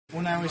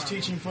When I was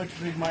teaching Foot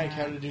to Big Mike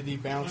how to do the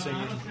bouncing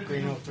in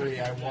Green Hill 3,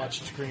 I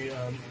watched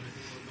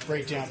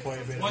Breakdown play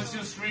a bit. What's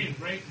your screen?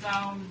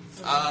 Breakdown?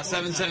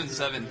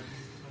 777.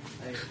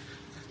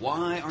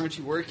 Why aren't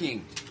you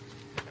working?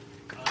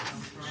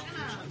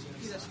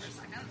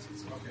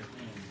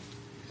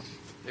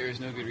 There is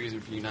no good reason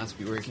for you not to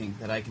be working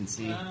that I can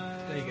see.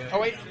 There you go. Oh,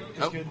 wait.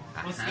 That's good.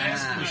 What's the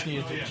estimate? Just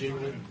needed to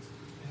jiggle it.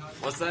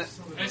 What's that?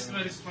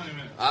 Estimate is 20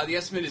 minutes. The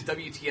estimate is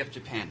WTF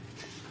Japan.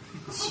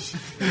 Please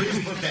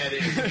put that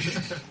in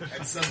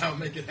and somehow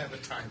make it have a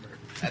timer.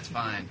 That's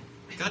fine.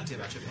 God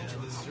damn it, Japan.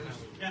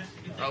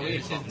 Oh, we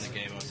need volume.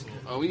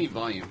 Oh, we need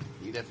volume.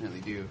 We definitely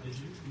do.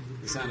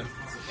 The sound of...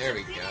 There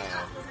we go. Doesn't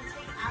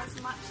take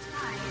as much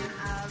time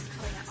as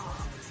putting it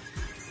off.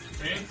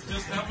 Okay,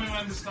 just tell me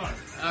when to start.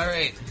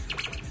 Alright.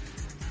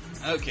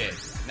 Okay.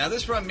 Now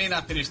this run may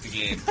not finish the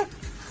game.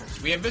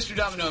 We have Mr.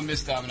 Domino and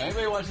Miss Domino.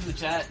 Anybody watching the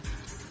chat?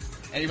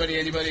 Anybody?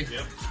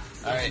 Yep.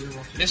 Alright.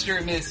 Mr.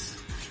 and Miss.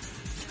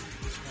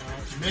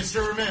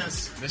 Mr. or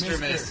Miss? Mr.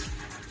 and Miss.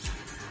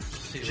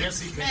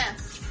 Jesse.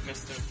 Miss.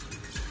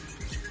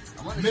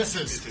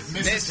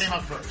 Mrs. came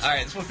up first.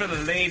 Alright, this one for the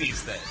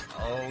ladies then.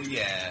 Oh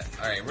yeah.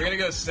 Alright, we're gonna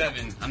go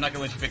 7. I'm not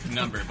gonna let you pick the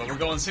number, but we're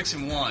going 6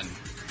 and 1.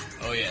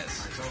 Oh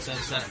yes.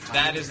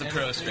 That is the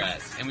pro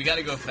strat. And we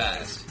gotta go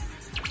fast.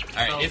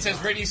 Alright, it says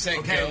ready,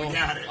 set, go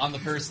on the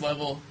first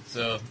level,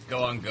 so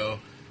go on, go.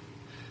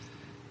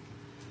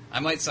 I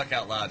might suck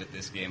out loud at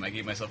this game. I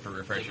gave myself a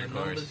refresher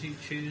course. You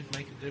choose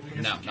make a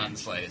difference? No, not in the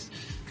slightest.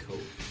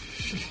 Cool.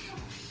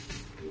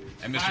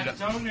 And Mr.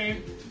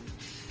 Tony.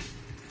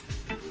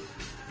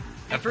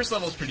 That first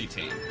level is pretty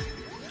tame.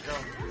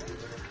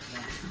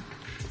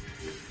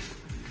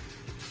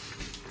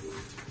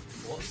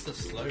 What's the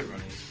slow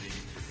running speed?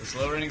 The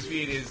slow running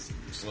speed is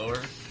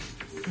slower.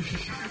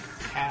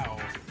 How?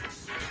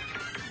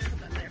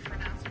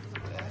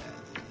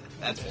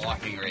 That's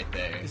walking right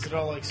there. Is it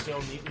all like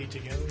still neatly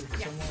together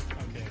somewhat?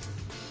 Okay.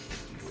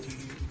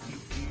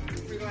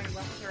 We're going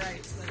left to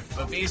right.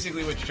 So But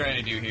basically what you're trying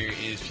to do here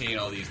is chain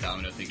all these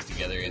domino things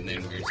together and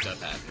then weird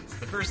stuff happens.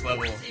 The first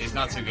level is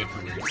not so good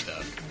for weird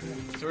stuff.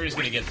 So we're just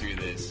going to get through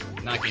this,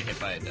 not get hit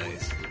by a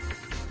dice.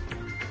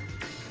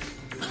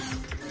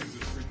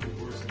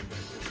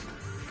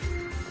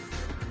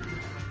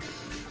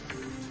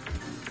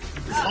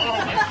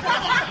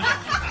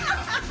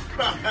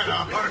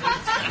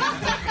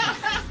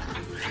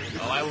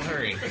 Oh, I will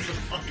hurry. It's a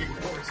fucking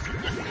horse.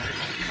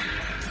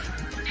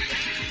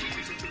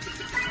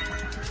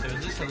 So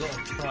is this a lot of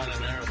trial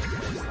and error the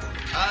first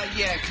time?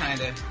 Yeah,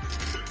 kinda.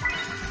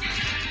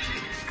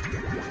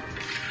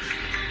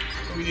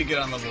 But we did good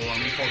on level 1,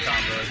 we full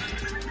combo.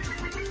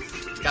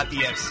 Got the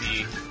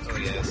FC. Oh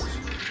yes.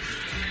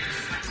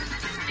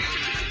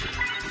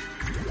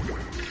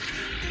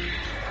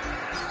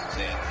 So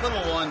yeah,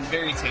 level 1,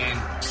 very tame.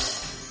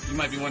 You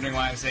might be wondering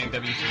why I'm saying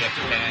WTF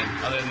Japan,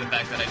 other than the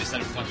fact that I just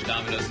set up a bunch of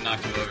dominoes and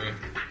knocked you over.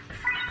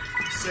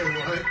 Say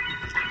what?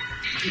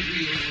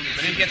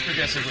 But it gets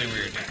progressively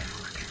weird.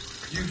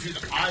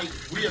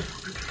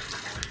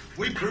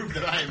 We proved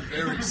that I am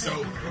very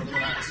sober over the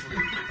last week.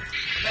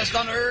 Best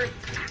on earth!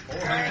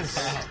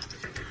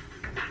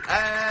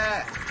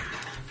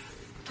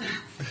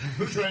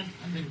 Who's trained?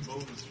 I think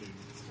bonus stream.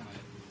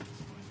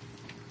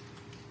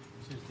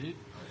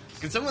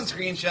 Can someone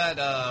screenshot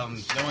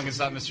No One Can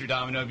Stop Mr.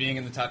 Domino being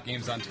in the top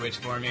games on Twitch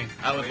for me?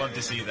 I would love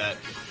to see that.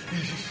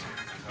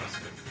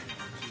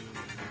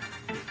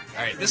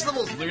 Alright, this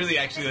level is literally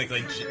actually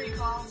like 3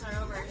 calls are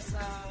over, so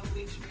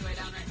we should be way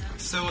down right now.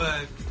 So,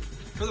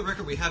 for the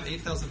record, we have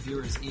 8,000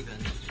 viewers even.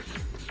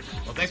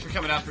 Well, thanks for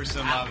coming out for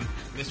some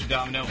Mr.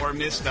 Domino or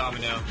Miss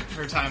Domino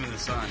for Time in the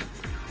Sun.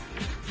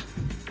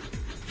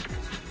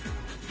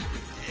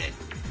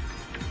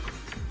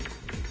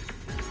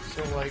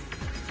 So, like,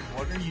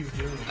 what are you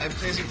doing? I'm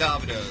placing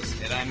dominoes,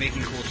 and I'm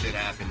making cool shit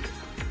happen.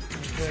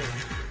 Okay.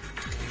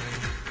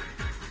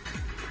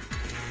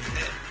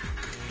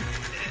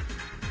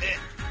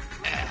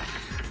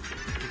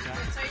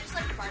 So you're just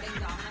like farting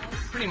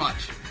dominoes? Pretty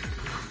much.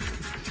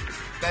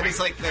 That is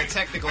like the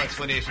technical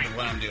explanation of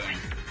what I'm doing.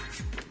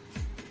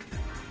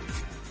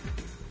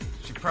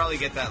 Should probably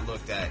get that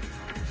looked at.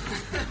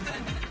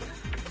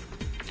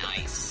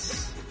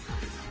 Nice.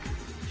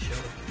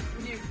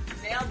 You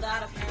nailed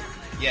that apparently.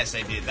 Yes,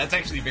 I did. That's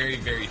actually very,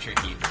 very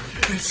tricky.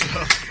 So,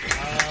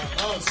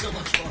 so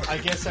much fun. I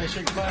guess I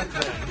should clap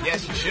then.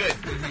 yes, you should.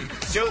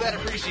 Show that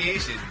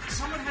appreciation.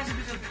 Someone has a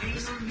bit of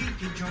anal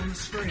leakage on the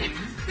screen.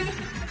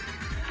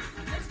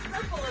 It's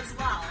purple as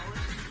well.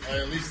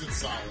 At least it's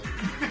solid.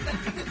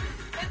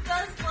 It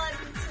does lend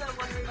to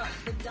wondering about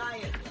the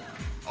diet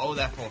though. Oh,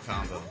 that full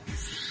combo.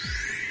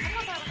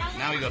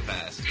 Now we go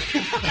fast.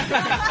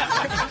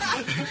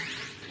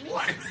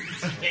 What?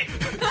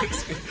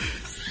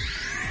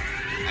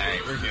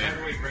 Alright, we're good. By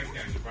the way,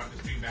 breakdown. You brought the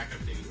stream back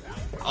up to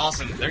 8,000.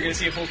 Awesome. They're going to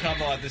see a full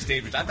combo at this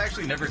stage, which I've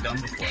actually never done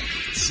before.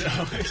 So,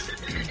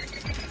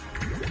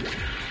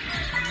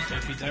 So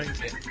if you don't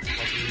get, you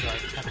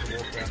like have to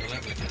walk around the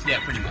level. yeah,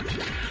 pretty much.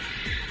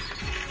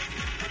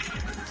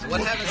 So what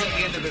happens at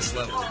the end of this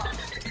level?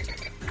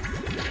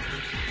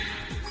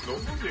 Go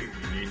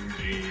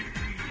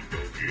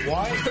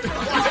Why?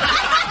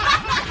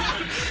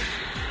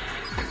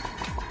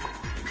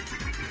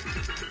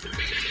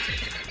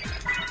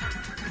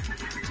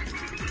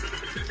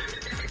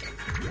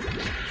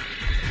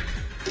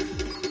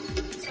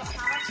 So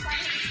how much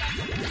time have you spent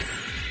on this?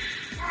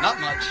 Not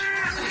much.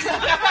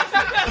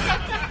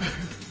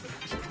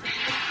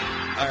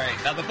 Alright,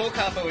 now the full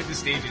combo in this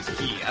stage is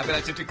key. I'm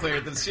going to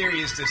declare the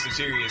seriousness of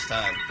serious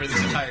time for this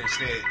entire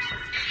stage.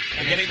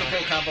 And getting the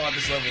full combo on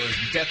this level is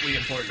definitely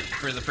important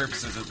for the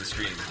purposes of the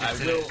stream. I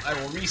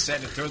will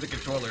reset and throw the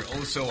controller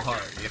oh so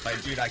hard if I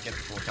do not get the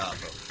full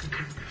combo.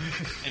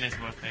 And it's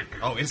worth it.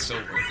 Oh, it's so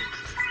worth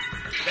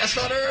it. Best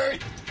on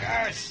Earth!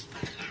 Yes!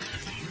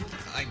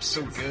 I'm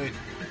so good.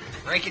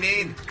 Break it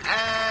in!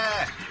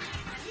 Ah!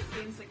 These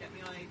games that get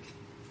me like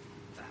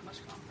that much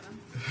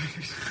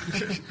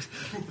confidence.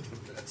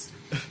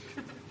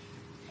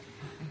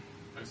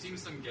 I've seen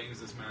some games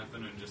this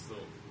marathon and just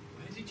thought,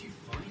 where did you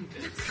find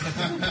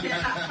this?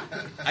 Yeah.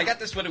 I got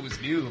this when it was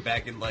new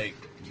back in like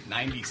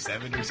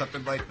 97 or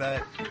something like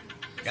that.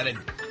 Got a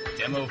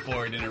demo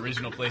for it in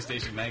original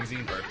PlayStation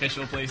magazine, or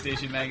official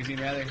PlayStation magazine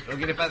rather. Go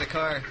get it by the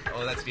car.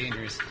 Oh, that's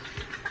dangerous.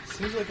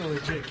 Seems like a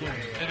legit game.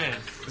 It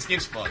is. This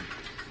game's fun.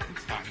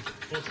 It's fun.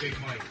 Full Big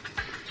Mike.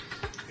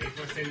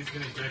 April said he's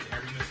going to judge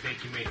every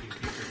mistake you make in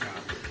future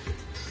copies.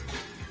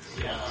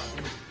 Yeah,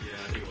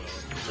 he will.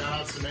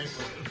 Shout outs to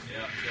Maple.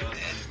 Yeah.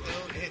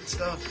 Don't hit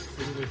stuff.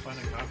 Did we find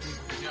a copy?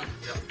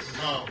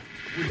 Oh,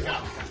 we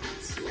found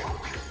copies.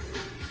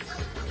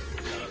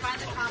 Find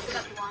the copy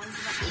that belongs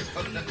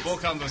to that. Full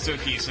combo is so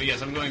key. So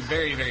yes, I'm going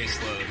very, very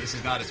slow. This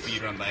is not a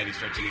speed run by any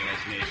stretch of the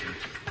imagination.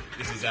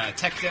 This is a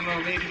tech demo,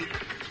 maybe.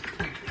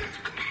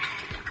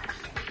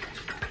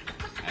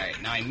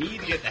 Alright, now I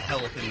need to get the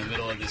health in the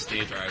middle of this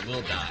stage or I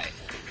will die.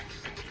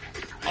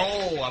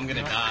 Oh, I'm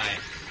gonna die.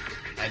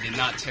 I did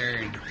not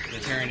turn. The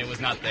turn, it was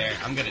not there.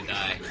 I'm gonna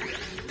die.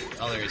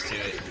 All there is to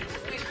it.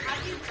 Wait,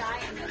 how do you die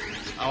in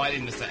this? Oh, I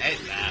didn't miss that.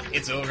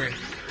 It's over.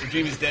 The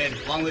dream is dead.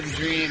 Long live the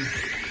dream.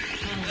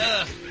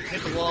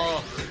 Hit the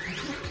wall.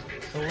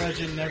 The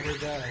legend never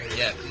dies.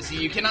 Yeah,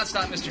 see, you cannot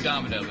stop Mr.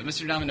 Domino, but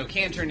Mr. Domino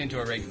can turn into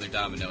a regular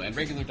domino, and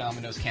regular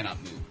dominoes cannot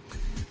move.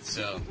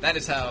 So that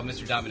is how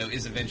Mr. Domino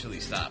is eventually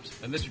stopped.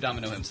 But Mr.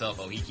 Domino himself,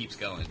 oh, he keeps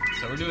going.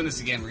 So we're doing this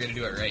again. We're going to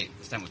do it right.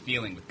 This time with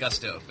feeling, with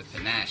gusto, with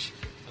panache.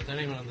 I don't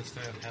even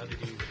understand. How did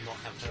you not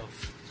have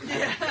health?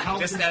 Health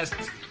Just is as,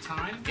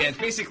 time? yeah, it's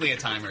basically a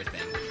timer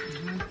thing.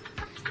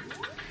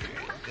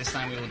 Alright, this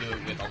time we will do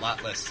it with a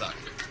lot less suck.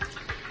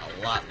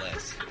 A lot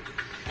less.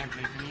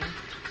 Everything.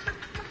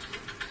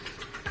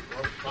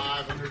 Or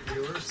 500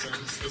 viewers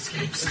since this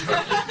game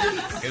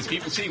started. Because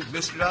people see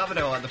Mr.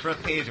 Domino on the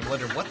front page and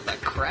wonder, what the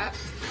crap?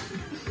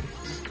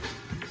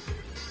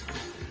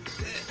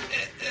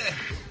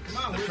 Come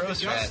on, The where's pro the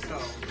strat. gusto?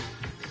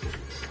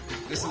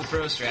 This is the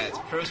pro strats.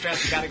 Pro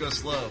strats, you gotta go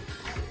slow.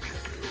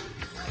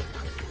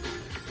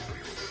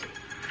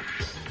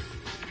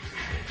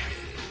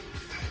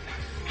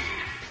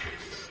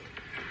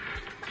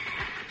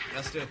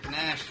 Gusto,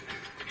 panache,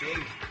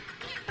 dig.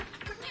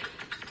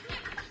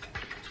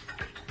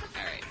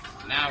 Alright,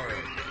 now we're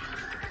in.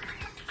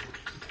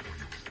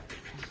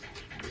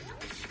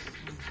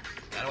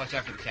 Gotta watch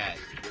out for the cat.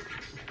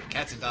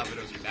 Cats and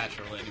dominoes are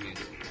natural enemies.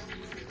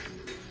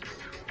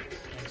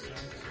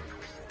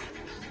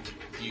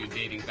 You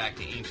dating back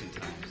to ancient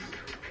times.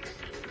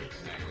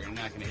 Alright, we're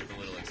not going to hit the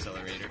little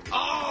accelerator.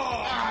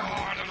 Oh!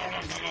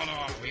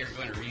 We are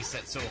going to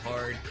reset so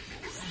hard.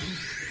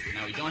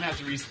 Now, we don't have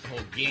to reset the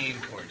whole game,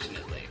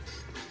 fortunately,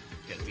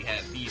 because we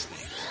have these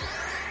things.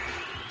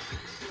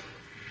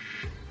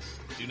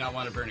 Do not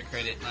want to burn a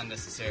credit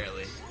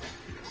unnecessarily.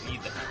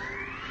 Need the help.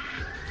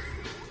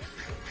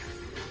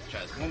 Let's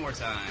try this one more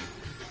time.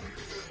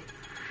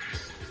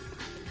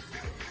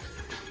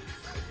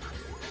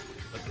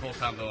 But the full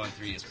combo on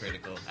 3 is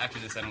critical. After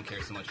this, I don't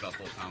care so much about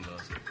full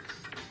combos.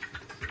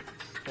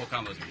 Full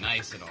combos are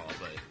nice and all,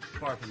 but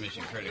far from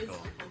mission critical.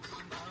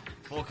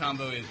 Full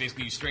combo is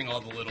basically you string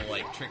all the little,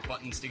 like, trick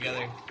buttons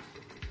together.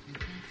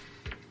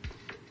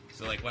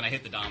 So, like, when I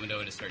hit the domino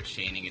and it starts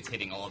chaining, it's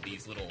hitting all of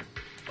these little,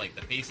 like,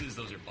 the faces,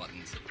 those are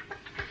buttons.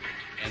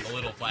 And the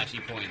little flashy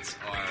points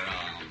are,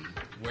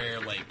 where,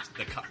 like,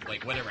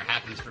 whatever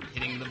happens from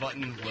hitting the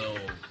button will,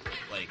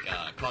 like,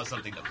 cause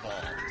something to fall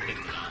to hit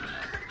the domino.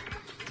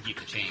 To keep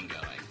the chain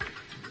going.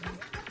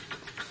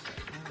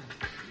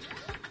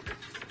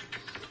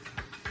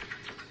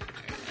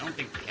 Alright, I don't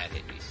think the cat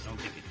hit me. I don't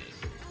think it did.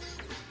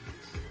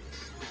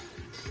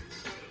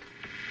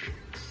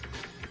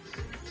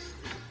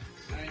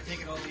 I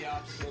take it all the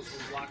obstacles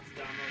will block the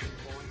dominoes from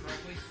falling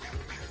correctly?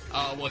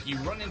 Well, if you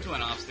run into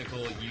an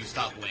obstacle, you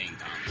stop laying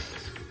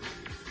dominoes.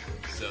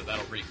 So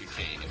that'll break your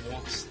chain. It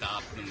won't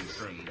stop them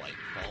from, like,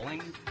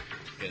 falling,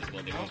 because,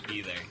 well, they won't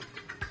be there.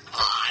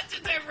 Ah,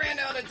 I ran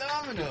out of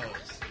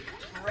dominoes!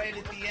 Right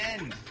at the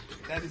end.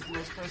 That is the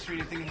most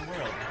frustrating thing in the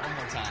world. One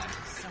more time.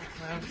 So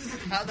close.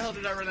 How the hell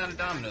did I run out of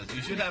dominoes?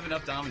 You should have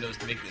enough dominoes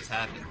to make this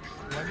happen.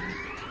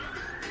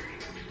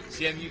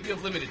 So you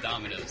have limited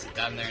dominoes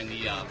down there in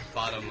the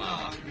bottom.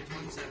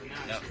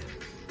 Yep.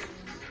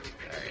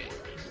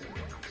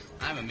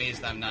 I'm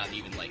amazed I'm not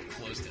even, like,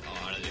 close to...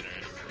 Oh,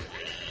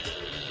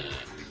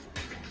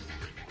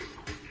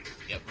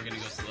 yep, we're gonna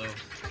go slow.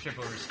 Trip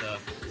over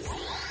stuff.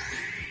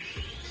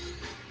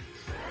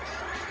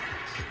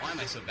 Why am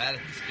I so bad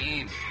at this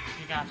game?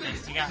 You got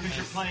this. You got Because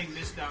you're this. playing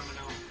Miss Domino.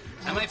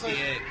 That might be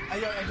it. I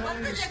don't What's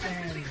the difference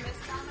understand. between Miss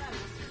Domino and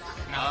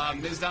Mr.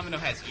 Domino? Ms. Domino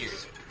has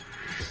ears.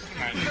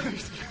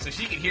 So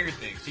she can hear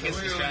things. She gets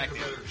Clearly the distracted.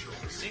 better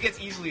choice. She gets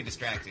easily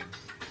distracted.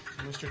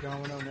 Mr.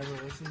 Domino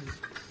never listens.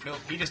 Nope,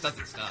 he just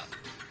doesn't stop.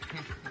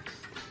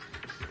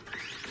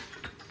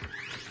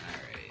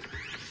 Alright.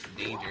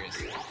 Dangerous.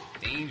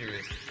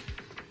 Dangerous.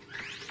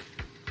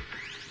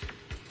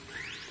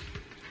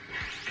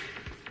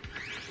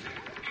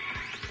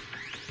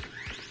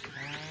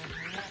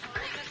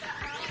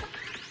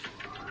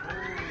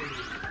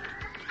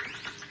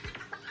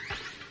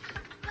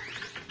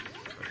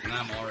 And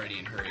I'm already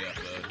in hurry up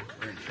mode.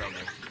 We're in trouble.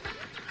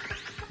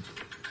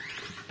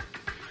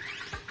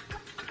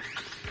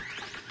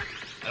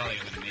 I don't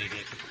think I'm gonna make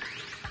it.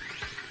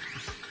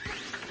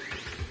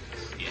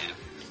 Yeah.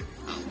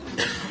 Oh.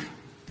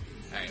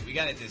 Alright, we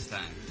got it this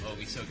time. Oh,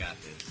 we still got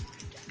this.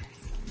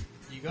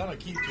 You gotta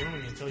keep doing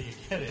it until you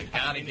get it.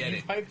 Gotta get you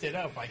it. Piped it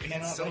up. I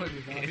cannot It's so, let you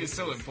not it get is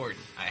so this. important.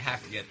 I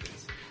have to get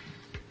this.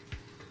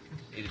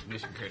 It is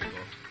mission critical.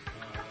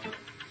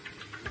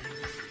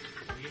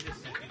 We had the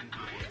second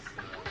highest.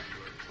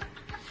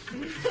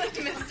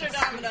 Mr.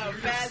 Domino,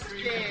 best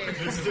game.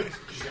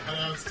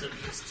 Shoutouts to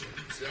Mr.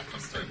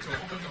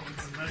 Domino.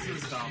 Unless it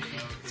was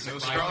Domino. So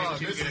Is strong.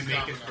 552 This gonna is make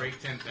us Domino. break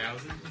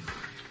 10,000?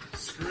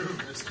 Screw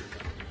Mr.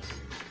 Domino.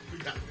 We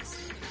got this.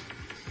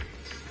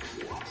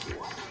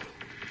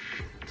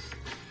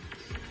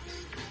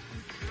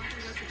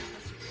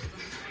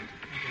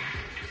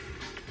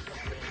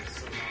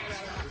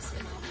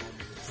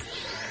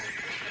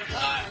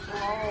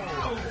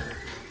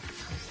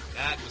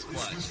 That was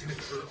clutch.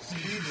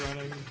 Speed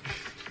running.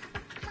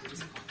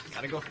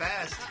 Gotta go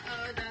fast.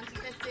 Uh-oh, down to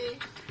 50.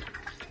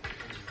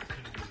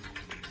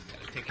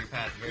 Gotta pick your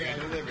path very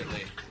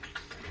deliberately.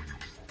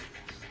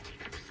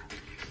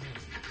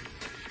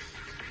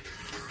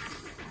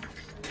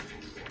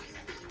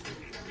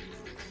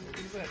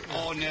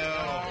 Oh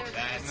no!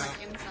 That's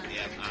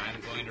yep. I'm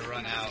going to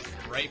run out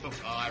right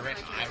before. Oh,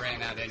 I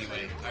ran out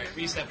anyway. All right,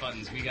 reset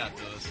buttons. We got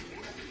those.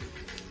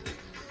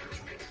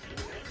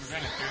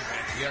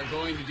 We are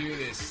going to do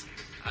this.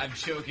 I'm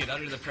choking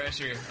under the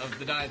pressure of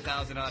the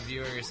 9,000 odd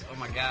viewers. Oh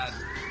my god,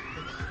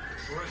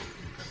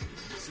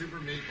 Super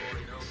Meat Boy,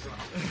 no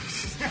problem.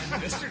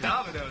 Mr.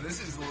 Domino,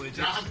 this is legit.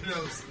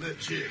 Domino's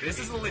legit. This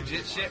is the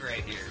legit shit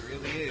right here. It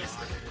really is.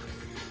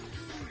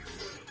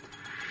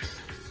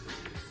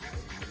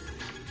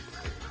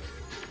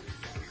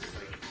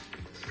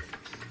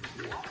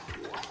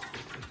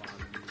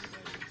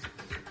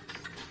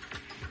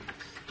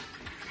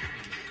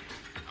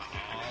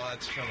 Oh,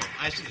 that's trouble.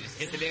 I should have just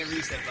hit the damn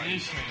reset button.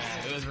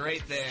 It was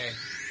right there.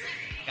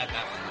 Got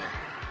that one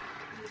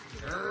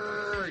though.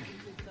 Urgh.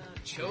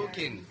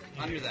 Choking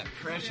under that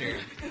pressure.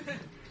 Are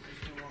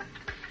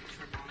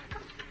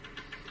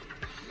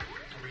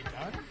we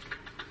done?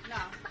 No.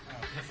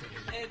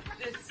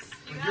 It's...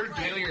 You You're have, like,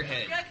 failure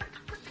head. you got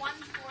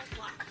 1/4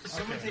 left.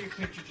 Someone take a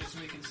picture just so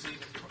we can see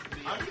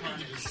the I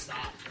think you just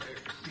stop there.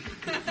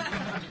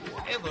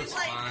 It looks He's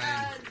like,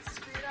 fine.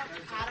 screwed up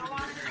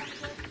Padawan or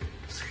something.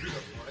 Screwed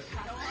up what?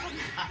 Padawan?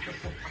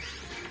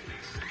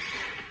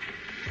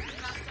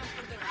 Messed up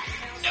with the rat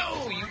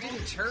tail. No, you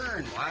didn't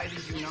turn. Why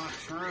did you not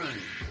turn?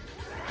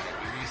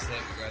 Alright, we reset,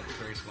 we grab the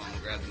first one,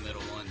 we'll grab the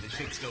middle one. This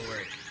should still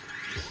work.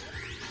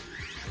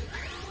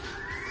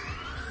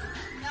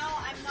 No,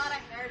 I'm not a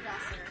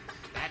hairdresser.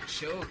 That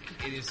choke,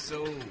 it is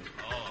so...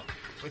 Oh.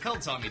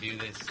 Withheld saw me do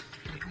this.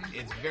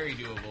 It's very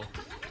doable.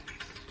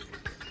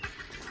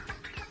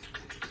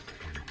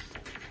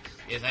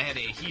 Yes, I had a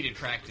heated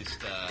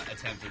practiced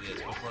attempt at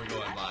this before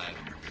going live.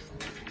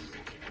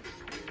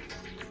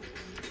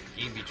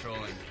 Game be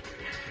trolling.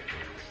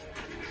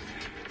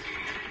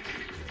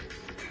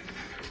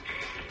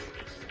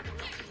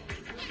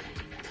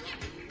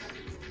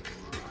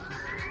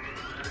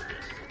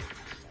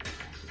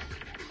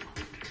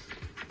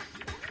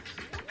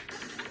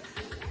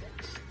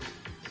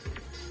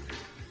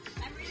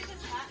 I'm reading the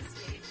chat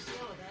stage.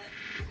 Deal with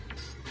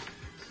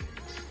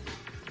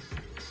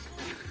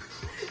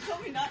it. Tell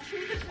me not to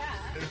read the chat.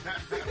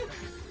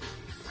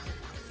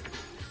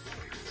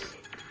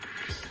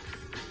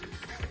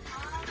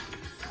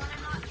 When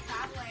I'm not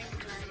traveling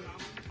very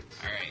long.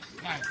 Alright,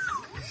 Nice.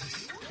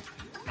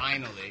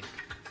 finally.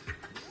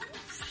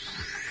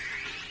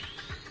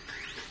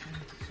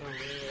 So what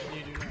do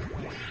you do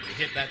now? We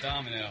hit that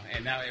domino,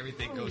 and now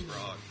everything goes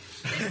wrong.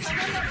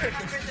 Someone that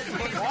remembered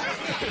the time.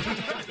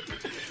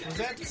 Was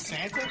that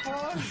Santa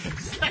Claus?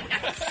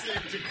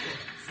 Santa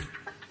Claus.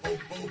 Oh,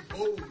 oh,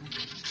 oh.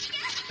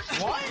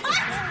 What?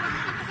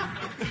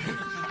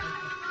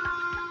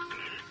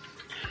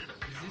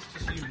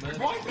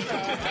 What the?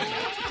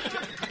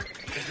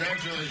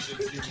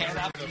 Congratulations, you Cannot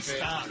murdered be the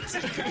family.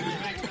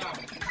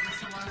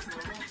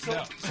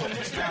 stopped. So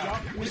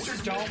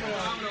Mr. Domino,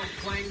 Domino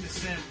playing The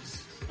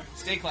Sims.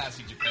 Stay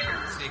classy,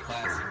 Japan. Stay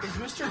classy. Is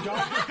Mr.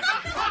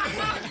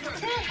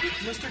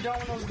 Mr.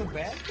 Domino's the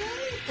bad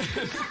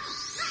guy?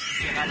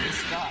 Cannot be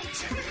stopped.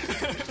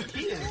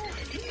 He is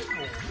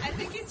evil. I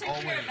think he's taking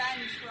Always.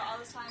 revenge for all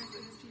the times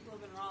that his people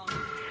have been wrong.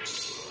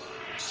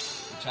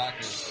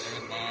 Chakras, they're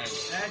in line.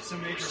 That's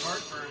some major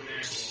heartburn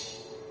there.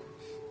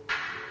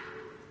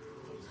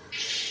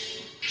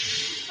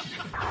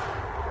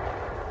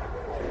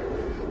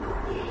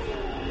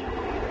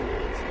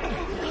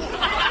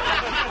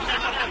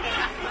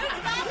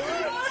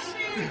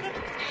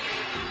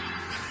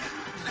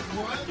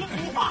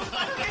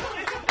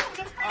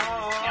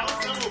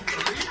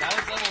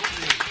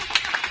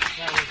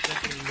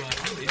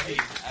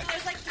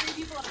 There's like 3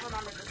 people that have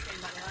remembered this game,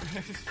 by the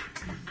way.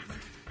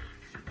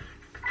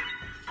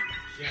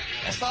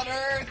 That's not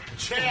Earth!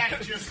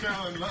 Chad just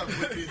fell in love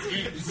with these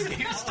games.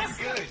 It's too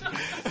good.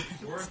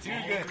 It's too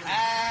good.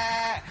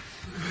 Ah!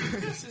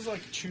 This is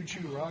like Choo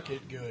Choo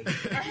Rocket good.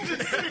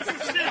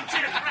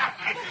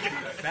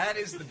 That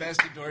is the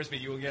best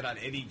endorsement you will get on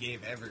any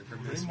game ever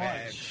from this Pretty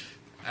man. much.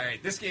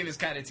 Alright, this game is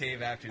kind of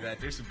tame after that.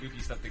 There's some goofy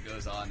stuff that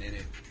goes on in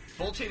it.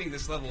 Full chaining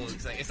this level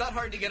is like, it's not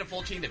hard to get a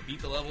full chain to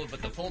beat the level,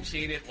 but to full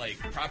chain it like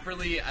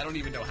properly, I don't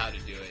even know how to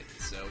do it.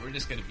 So we're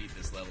just gonna beat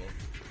this level.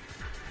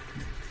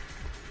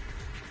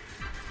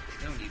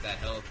 I don't need that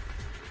health.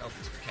 Health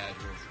is for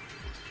casuals.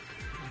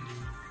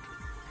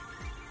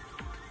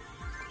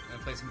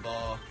 Gonna play some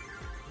ball.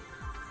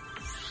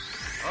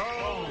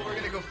 Oh, we're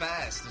gonna go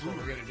fast. Is what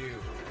we're gonna do.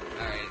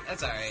 Alright,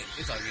 that's alright.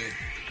 It's all good.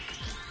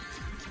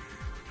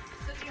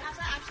 So do you have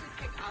to actually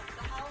pick up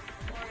the health,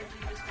 or do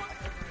you just walk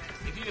over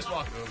it? If you just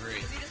walk over it.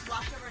 If you just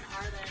walk over an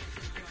R, then it's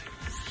just doing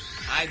it.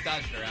 I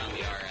dodged around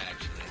the R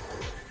actually.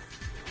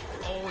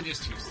 Oh,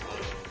 just too slow.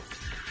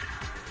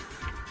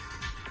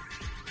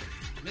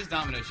 Miss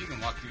Domino, she can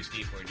walk through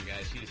skateboard, you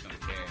guys. She just don't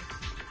care.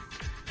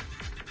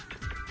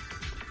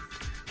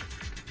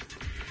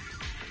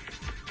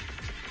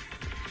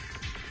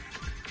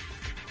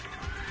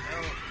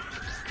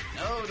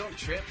 No, don't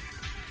trip.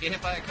 Get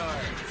hit by a car.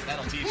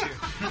 That'll teach you.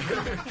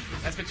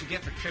 That's what you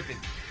get for tripping.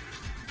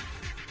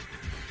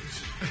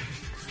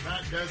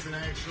 That doesn't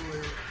actually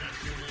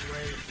affect you in any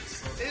way.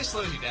 It just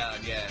slows you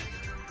down, yeah.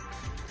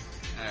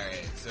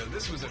 Alright, so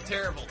this was a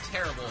terrible,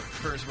 terrible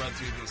first run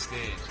through this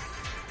stage.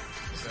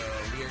 So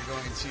we are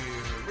going to,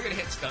 we're gonna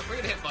hit stuff, we're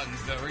gonna hit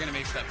buttons though, we're gonna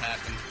make stuff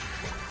happen.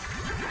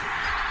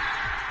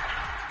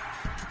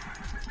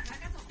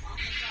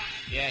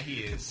 Yeah,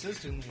 he is.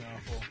 Consistently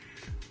awful.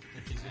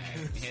 If he's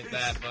gonna Hit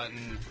that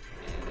button,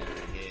 and then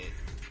hit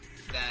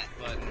that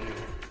button.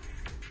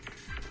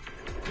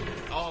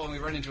 Oh, and we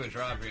run into a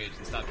drawbridge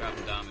and stop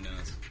dropping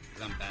dominoes.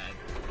 Because I'm bad.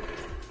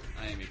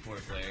 I am a poor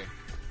player.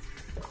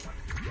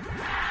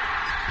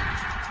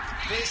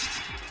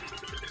 Fist!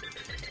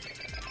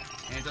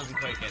 And it doesn't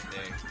quite get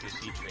there, because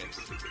she trips.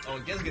 Oh,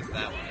 it does get to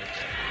that one,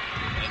 okay.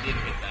 But I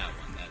didn't hit that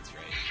one, that's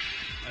right.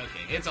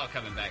 Okay, it's all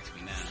coming back to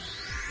me now.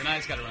 So now I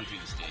just gotta run through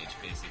the stage,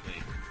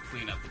 basically.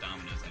 Clean up the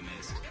dominoes I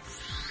missed.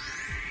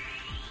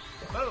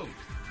 Boom!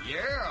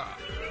 Yeah!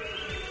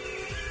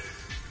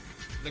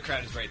 The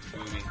crowd is right to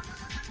boo me.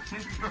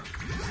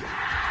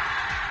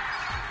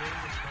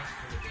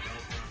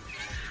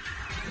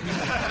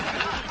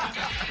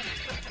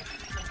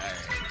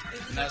 Alright.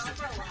 Is the That's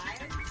developer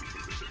alive?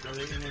 Are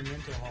they in a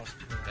mental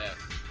hospital? Yeah.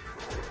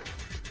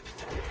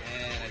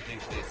 And I think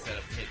they set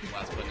up hit the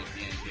last button at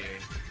the end here.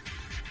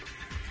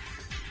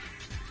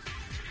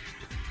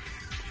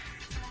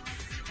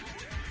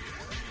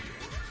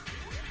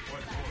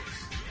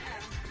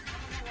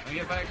 Don't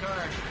get by a car.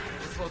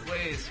 Work both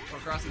ways before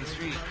crossing the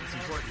street. It's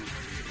important.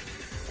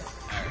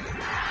 Alright.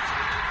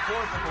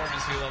 Poor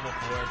performance through level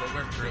 4, but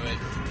we're through it.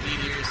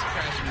 Meteors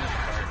crashing into the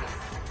park.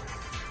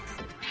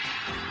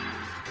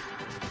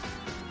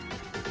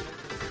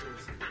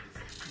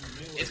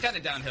 It's kind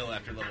of downhill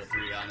after level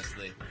 3,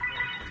 honestly.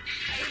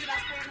 Are you the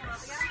best player in the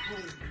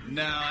world again?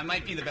 No, I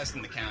might be the best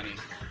in the county.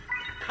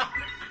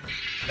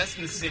 Best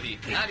in the city,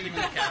 not even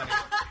the county.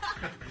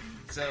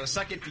 So,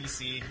 suck it,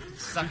 DC.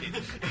 Suck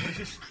it.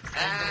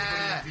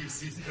 Ah!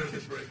 DC's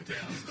gonna break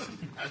down.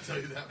 I'll tell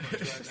you that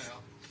much right now.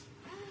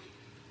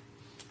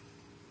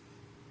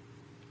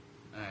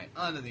 Alright,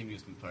 on to the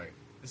amusement park.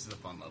 This is a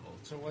fun level.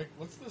 So, like,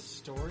 what's the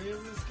story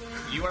of this game?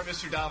 You are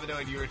Mr. Domino,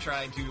 and you are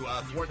trying to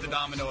thwart the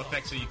domino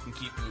effect so you can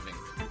keep moving.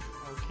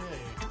 Okay.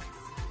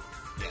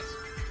 Yes.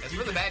 That's He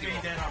for the just manual.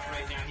 made that up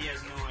right now. He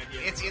has no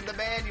idea. It's in the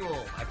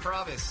manual. I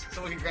promise.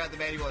 Someone can grab the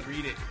manual and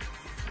read it.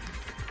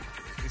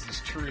 This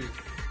is true.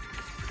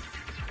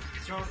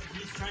 So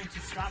he's trying to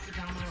stop the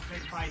domino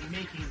effect by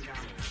making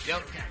dominoes.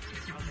 Yep. Okay.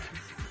 Okay.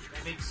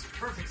 That makes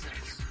perfect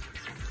sense.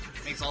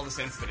 Makes all the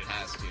sense that it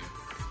has to.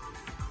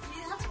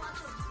 You have to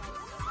watch it.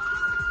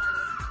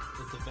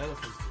 The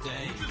developers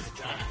days to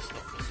try and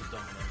stop this with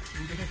Domino.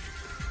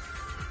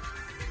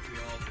 We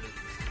all did.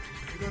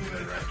 You're gonna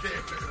be right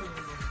there.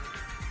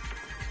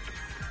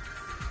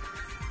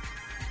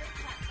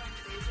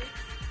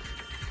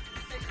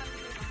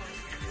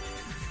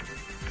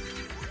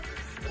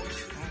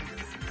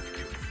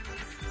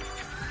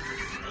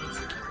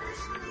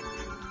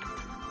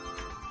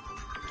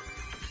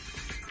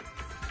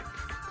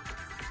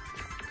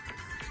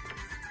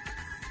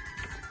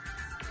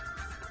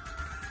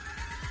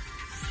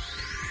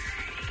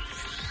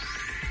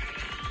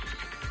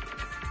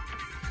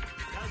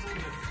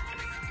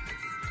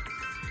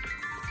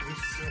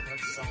 There's so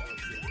much solid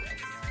shit coming out.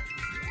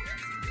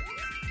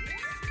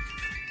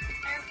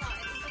 Airflow, I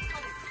think they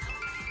call it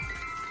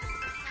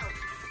kelp.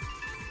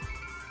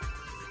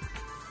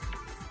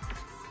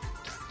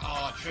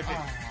 Oh,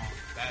 tripping.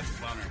 That's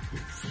a bummer.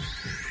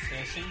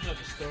 Yeah, it seems like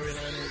the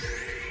storyline is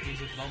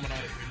he's a Domino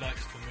who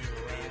likes to move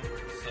around,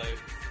 so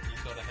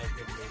you've got to help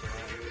him move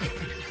around.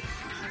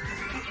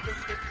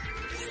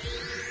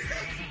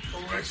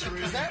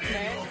 Is that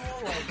manual?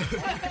 Like,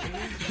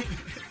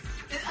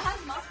 It has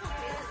multiple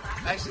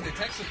pages. Actually, the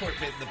tech support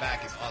bit in the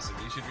back is awesome.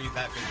 You should read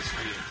that for the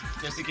screen.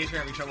 Just in case you're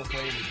having trouble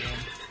playing the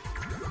game.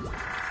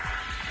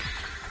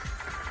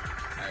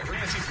 Alright, we're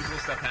gonna see some cool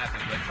stuff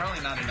happen, but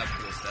probably not enough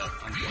cool stuff,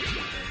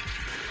 unfortunately.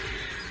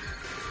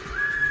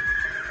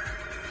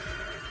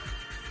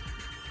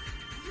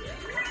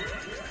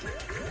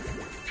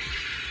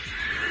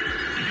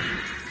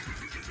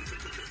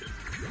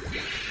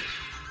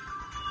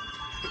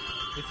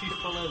 If you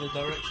follow the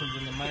directions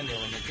in the manual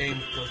and the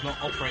game does not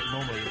operate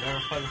normally,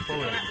 verify the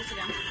following. This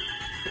again.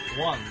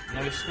 1.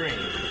 No screen.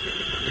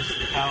 Is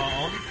the power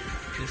on?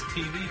 Is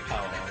TV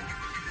power on?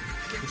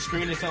 The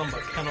screen is on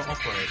but cannot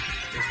operate.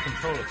 Is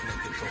controller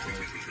connected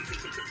properly?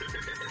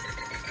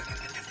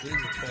 These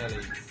are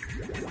fairly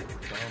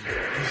dumb.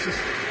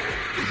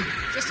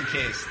 Just in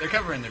case. They're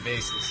covering their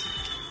bases.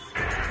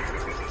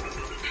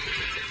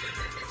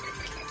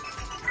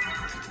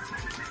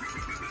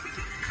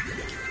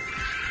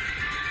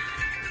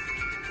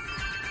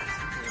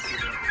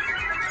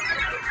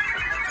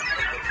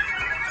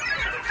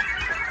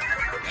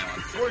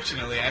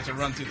 Unfortunately, I have to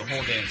run through the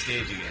whole damn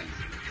stage again.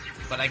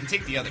 But I can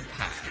take the other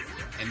path,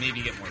 and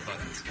maybe get more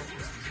buttons.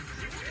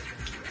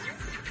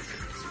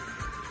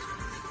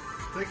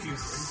 Thank you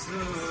so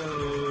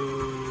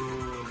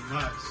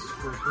much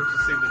for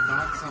purchasing the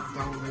non-stop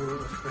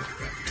domino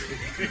effect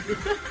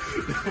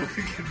that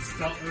we can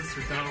stop Mr.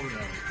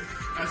 Domino.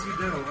 As you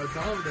know, a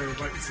domino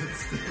might sit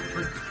still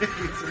for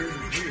days or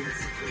even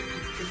weeks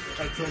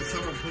until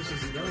someone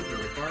pushes it over.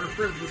 If our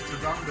friend Mr.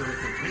 Domino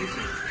is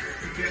impatient,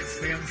 he can't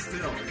stand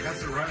still. He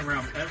has to run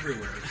around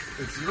everywhere.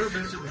 It's your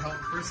mission to help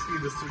Frisky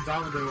Mr.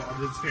 Domino on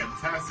his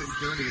fantastic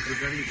journey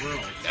through many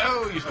worlds.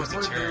 Oh, you're supposed to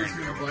Avoid turn. those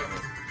who would like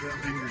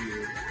to anger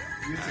you.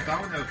 Use the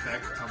domino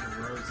effect on the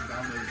rows and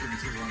dominoes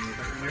into one with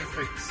it. And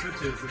effect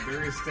switches at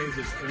various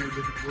stages enter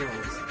different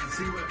worlds. To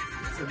see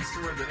what's in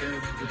store at the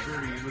end of the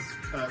journey, you must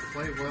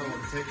play well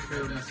and take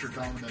care of Mr.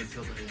 Domino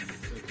till the end.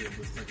 Okay,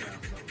 let's check it out.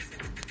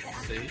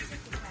 See?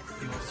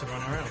 He wants to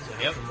run around, so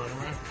Yep. help him run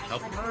around.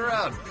 Help him run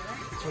around.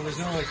 so there's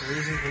no like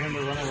reason for him to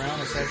run around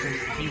aside from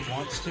if he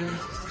wants to.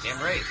 Damn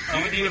right.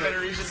 You need a better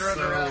reason to run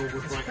around.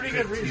 with It's a like pretty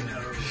good 15 reason.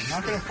 of them. I'm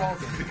not gonna fault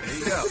him. There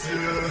you go.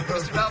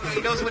 Mr. Domino,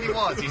 he knows what he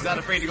wants. He's not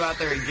afraid to go out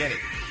there and get it.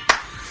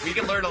 We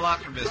can learn a lot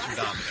from Mr.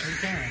 Domino. You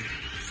can.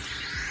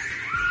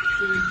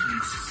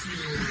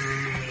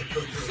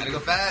 Gotta go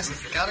fast.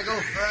 Gotta go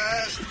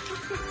fast.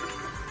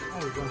 Oh,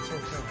 we're going so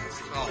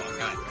fast. Oh,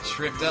 God.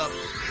 Tripped up.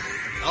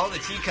 All the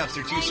teacups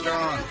are too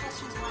strong.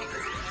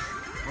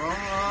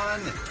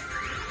 Run.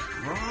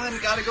 Run.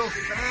 Gotta go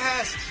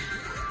fast.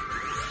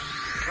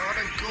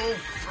 Gotta go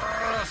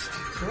fast.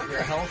 So is there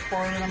a health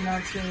bar that I'm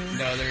not seeing?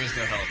 No, there is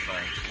no health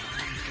bar.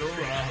 Go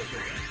around.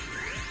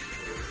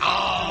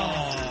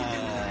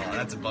 Oh,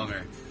 that's a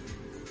bummer.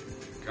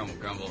 Grumble,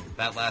 grumble.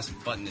 That last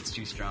button is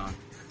too strong.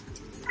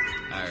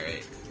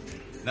 Alright.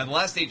 Now, the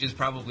last stage is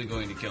probably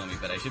going to kill me,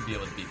 but I should be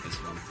able to beat this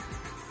one.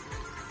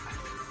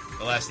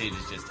 The last stage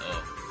is just,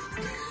 oh.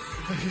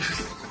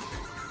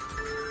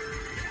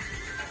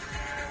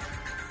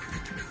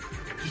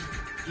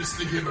 Just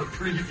to give a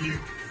preview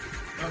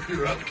of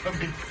your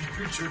upcoming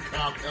Future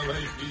Cop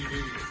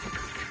LAPD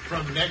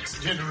from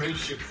Next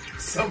Generation.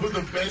 Some of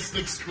the best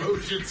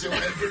explosions you'll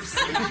ever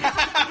see.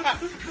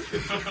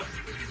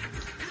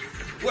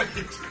 Wait,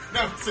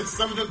 no, it says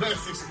some of the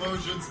best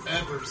explosions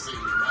ever seen.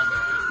 My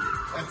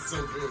bad. That's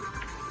so good.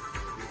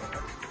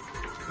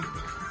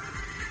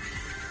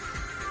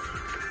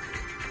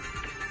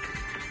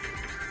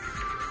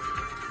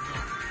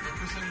 What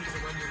percentage of the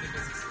run do you think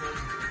is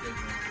explosions per good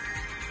now?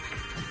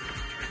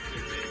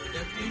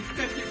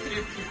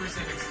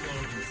 50%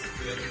 explosions.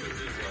 The other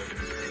 50 is like...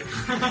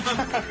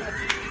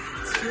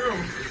 It's true.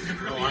 It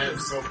Oh, really I am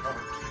is. so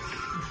pumped.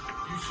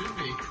 You should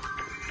be.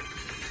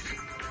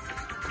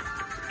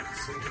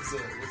 So what's a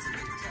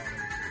lead time?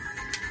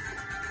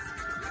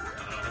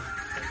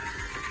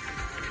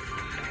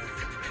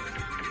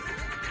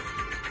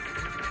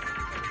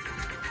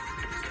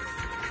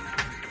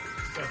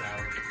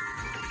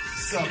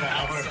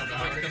 Sub-hour.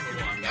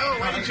 No,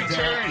 why didn't you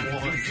turn?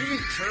 You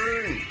didn't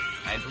turn.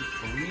 I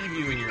believe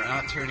you in your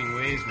not turning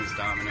ways, Miss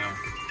Domino.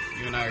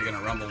 You and I are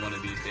gonna rumble one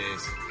of these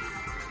days.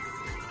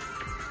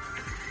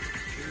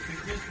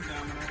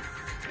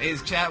 Hey,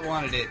 his chat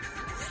wanted it.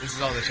 This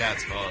is all the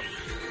chat's fault.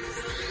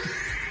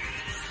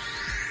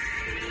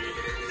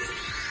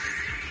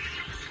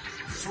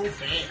 So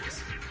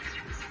fast.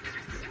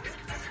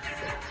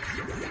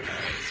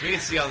 Alright, so we can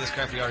see all this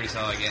crap we already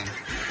saw again.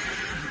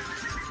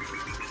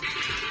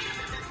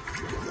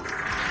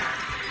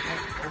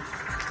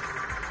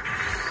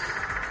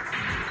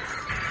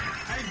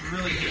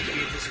 really hate to be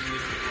this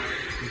amusement park.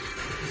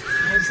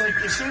 It's like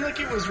it seemed like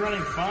it was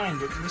running fine,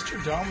 but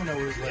Mr. Domino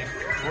was like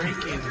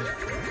breaking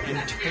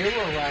and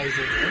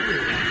terrorizing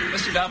everyone.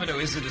 Mr. Domino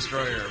is the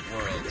destroyer of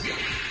worlds.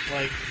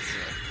 Like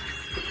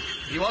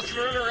He wants to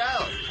run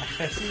around.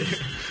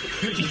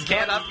 He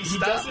cannot be he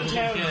stopped. doesn't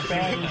have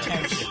bad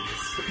intentions.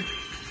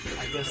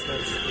 I guess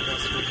that's the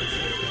best we can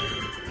say about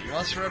him. He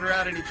wants to run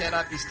around and he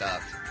cannot be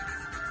stopped.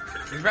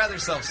 He's rather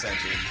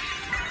self-centered.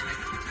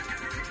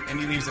 And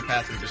he leaves a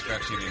path of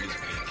destruction in his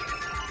wake.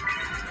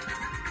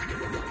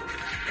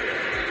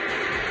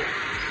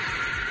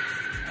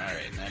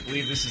 Alright, and I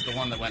believe this is the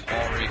one that went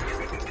Alri.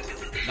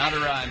 Not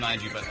Arai,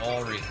 mind you, but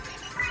Alri.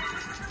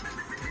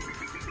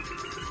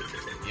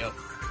 Yep,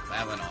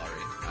 that went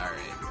Alri.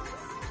 Alright.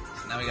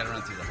 So now we gotta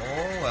run through the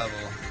whole level,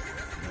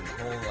 and then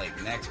the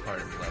whole, next part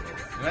of the level.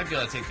 We might be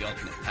able to take the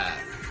alternate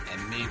path,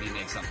 and maybe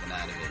make something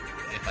out of it,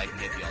 if I can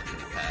get the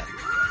alternate path.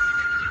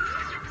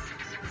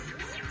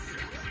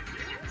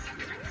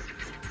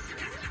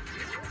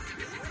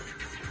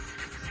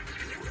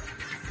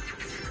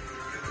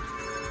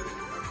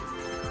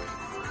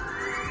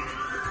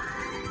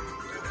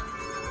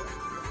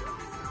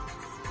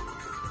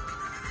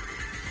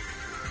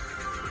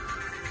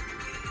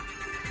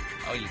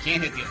 Oh, you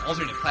can't hit the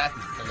alternate path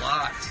is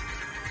blocked.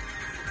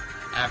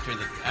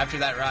 After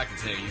that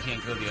rocket's there, you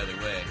can't go the other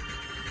way.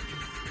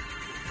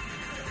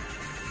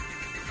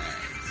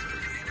 Alright, so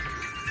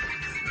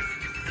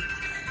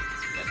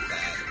we got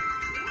that.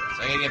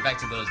 So I gotta get back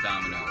to those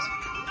dominoes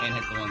and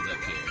hit the ones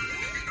up here.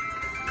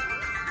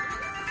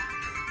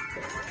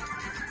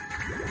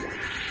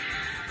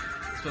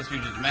 It's supposed to be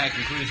the dramatic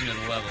conclusion of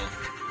the level,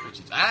 which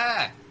is The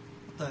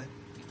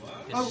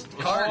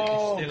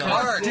cart.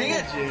 Cart. dang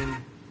it!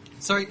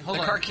 Sorry, hold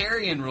The on.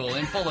 Carcarian rule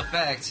in full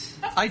effect.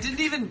 I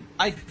didn't even.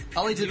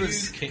 All I did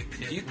was. Kicked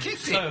it. You kicked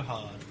so it.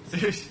 hard.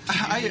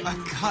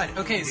 God.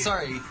 Okay,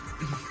 sorry.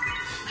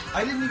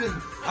 I didn't even.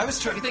 I was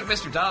You trying. think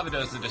Mr.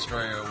 Domino's the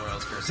destroyer of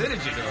worlds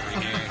carcinogen over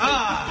here?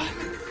 I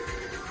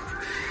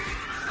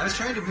was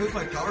trying to move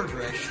my power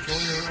brush.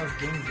 Destroyer of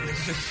game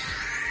days.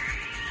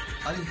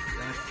 I didn't.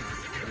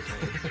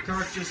 Okay. The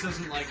Kirk just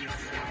doesn't like you.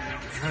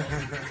 It's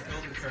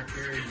called the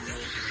Carcarian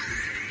rules.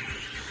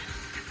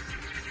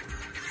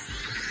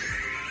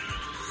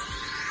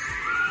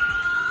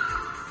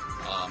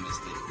 Oh,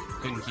 missed it.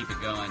 Couldn't keep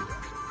it going.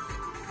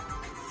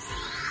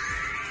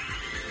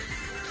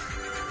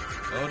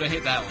 Oh, don't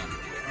hit that one.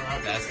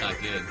 That's not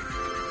good.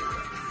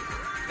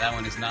 That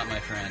one is not my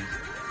friend.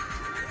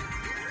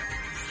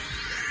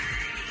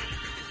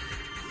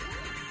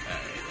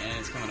 Alright, and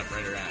it's coming up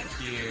right around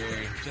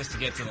here, just to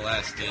get to the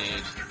last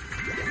stage.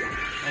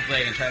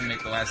 Hopefully I can try to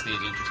make the last stage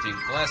interesting.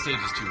 The last stage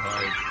is too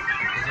hard.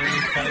 There's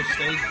only 5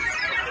 stages.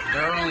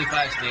 There are only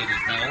 5 stages.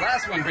 Now, the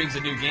last one brings a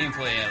new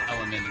gameplay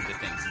element into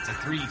things. It's a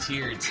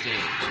 3-tiered stage.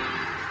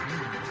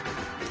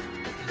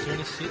 Is there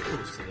any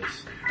sequels to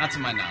this? Not to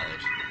my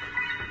knowledge.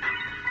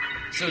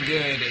 So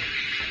good.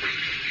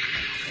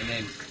 And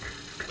then,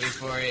 wait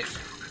for it.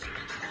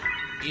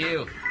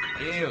 Ew.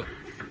 Ew.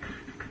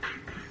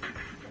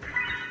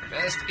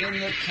 Best in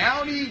the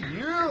county.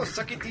 You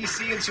suck at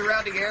DC and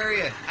surrounding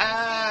area.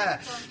 Ah.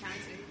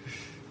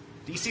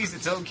 DC's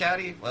its own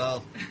county?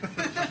 Well,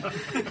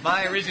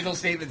 my original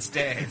statement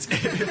stands. I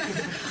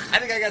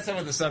think I got some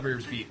of the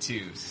suburbs beat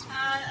too.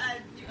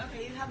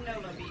 Okay, you have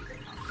Nova beat.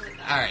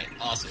 Alright,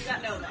 awesome. You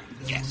got Nova.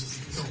 Yes.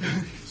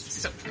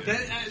 So,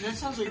 That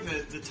sounds like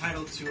the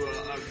title to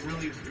a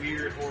really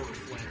weird horror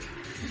flick.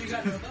 You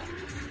got Nova?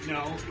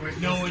 No,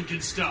 no one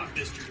can stop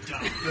Mr.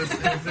 Dumb. Is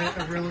it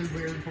a really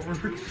weird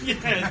horror?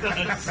 Yeah, it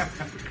does.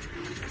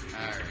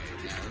 alright,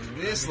 now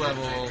this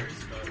level,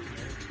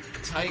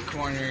 tight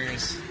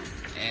corners,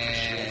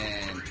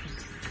 and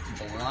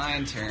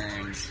blind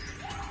turns,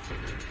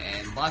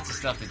 and lots of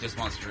stuff that just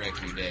wants to wreck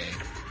your day.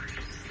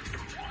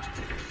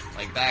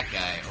 Like that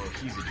guy, oh,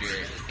 he's a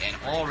jerk, and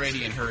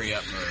already in hurry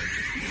up mode.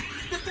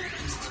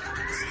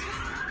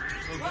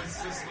 So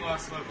this is the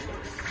last level.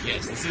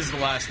 Yes, this is the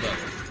last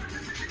level.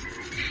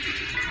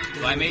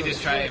 So I may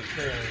just try it.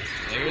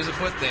 There is a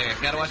foot there.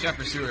 Gotta watch out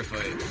for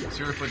Sewerfoot.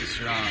 Sewerfoot is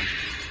strong.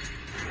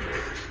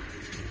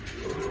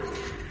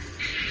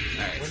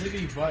 Alright. What did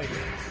he bite?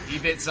 He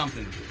bit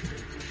something.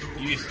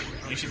 You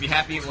should be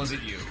happy it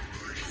wasn't you.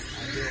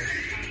 I did.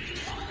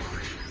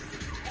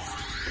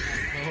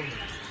 Oh,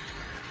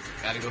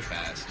 Gotta go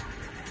fast.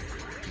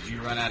 Because you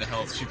run out of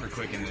health super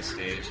quick in this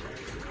stage.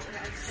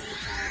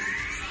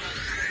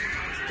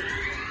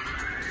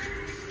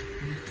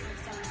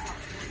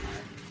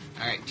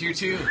 Alright, tier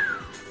 2.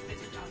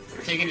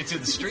 Taking it to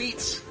the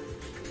streets.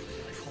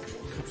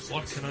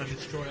 What can I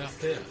destroy out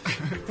there?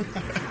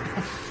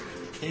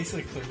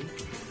 basically.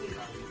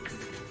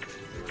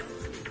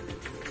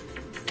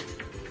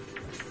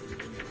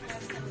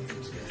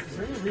 Is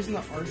there any reason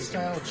the art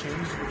style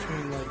changed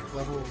between like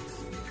level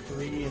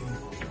 3 and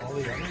all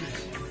the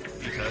others?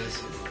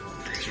 Because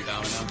Mr.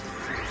 Domino.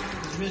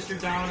 Mr.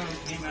 Domino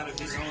came out of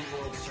his own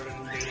world and started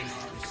invading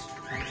ours.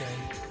 Okay.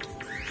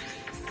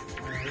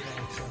 Alright,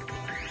 I'll accept that.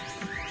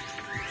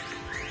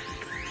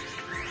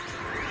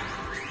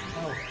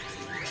 Oh.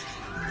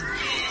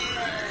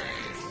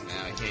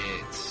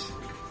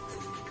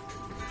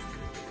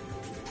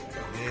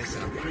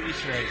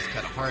 pretty sure I just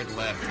cut a hard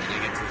left when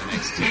I get to the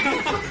next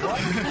team.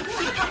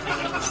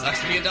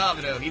 Sucks to be a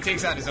Domino. He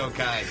takes out his own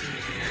kind.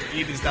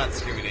 He does not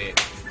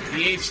discriminate.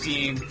 The H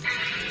team.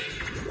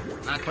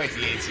 Not quite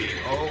the A team.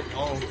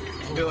 Oh,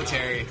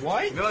 military.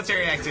 What?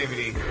 Military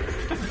activity. Wait,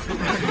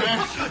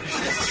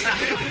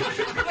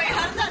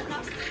 how did that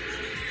not...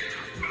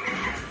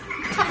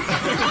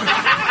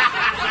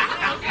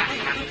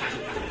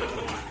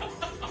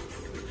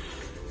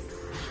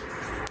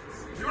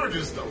 You're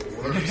just the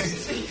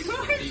worst. You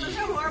are such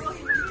a horrible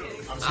human being.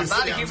 I'm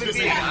not a human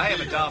being. I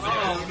am a Domino.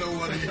 I don't know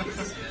what he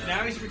is.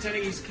 Now he's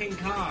pretending he's King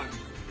Kong.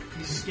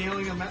 He's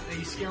scaling a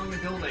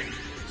building.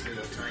 See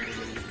that tiny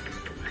little...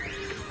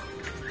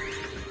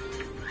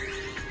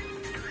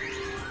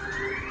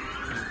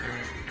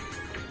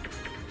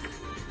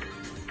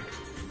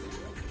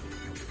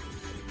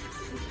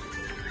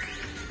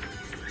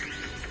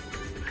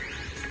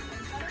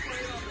 I'm kind of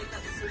worried about like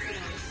that super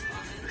nice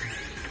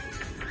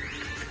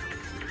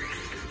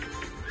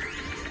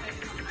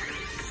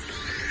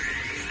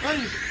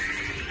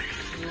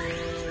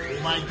Oh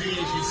my days,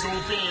 he's so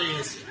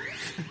fast.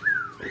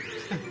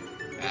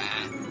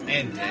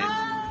 And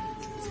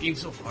this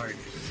game's so hard.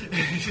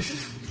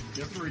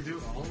 You have to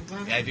redo all of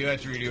that? Yeah, I do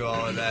have to redo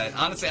all of that.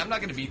 Honestly, I'm not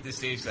going to beat this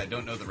stage because I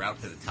don't know the route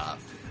to the top.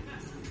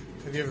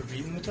 Have you ever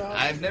beaten the top?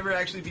 I've never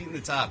actually beaten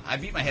the top. I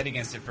beat my head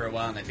against it for a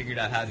while, and I figured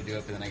out how to do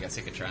it, but then I got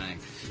sick of trying.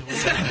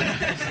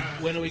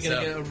 When are we going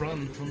to So- get a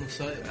run on the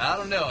site? I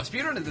don't know. A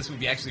speedrun of this would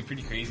be actually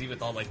pretty crazy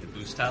with all like the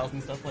boost tiles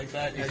and stuff like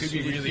that. It could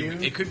be really,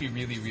 AGDQ? it could be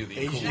really,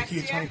 really cool. Next AGDQ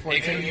year?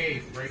 2014.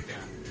 Hey, breakdown.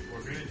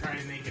 We're going to try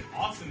and make it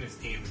awesome this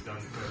game's done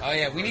first. Oh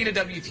yeah, we need a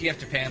WTF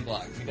Japan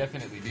block. We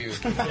definitely do.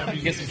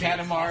 Get some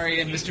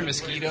Katamari and Mr.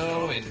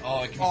 Mosquito, and it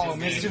can be Oh, so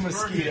Mr. good.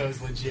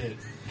 Mosquito's legit. It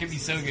can be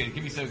so good. It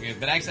can be so good.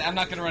 But actually, I'm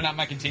not going to run out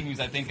my continues.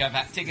 I think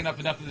I've taken up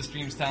enough of the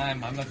stream's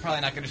time. I'm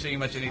probably not going to show you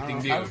much anything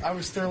new. I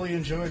was thoroughly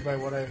enjoyed by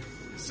what I've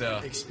So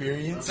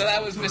experienced.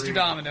 that was Mr.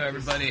 Domino,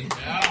 everybody.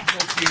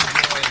 Hope you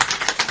enjoyed.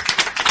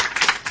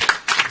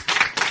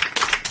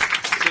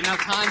 So now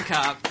Time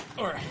Cop.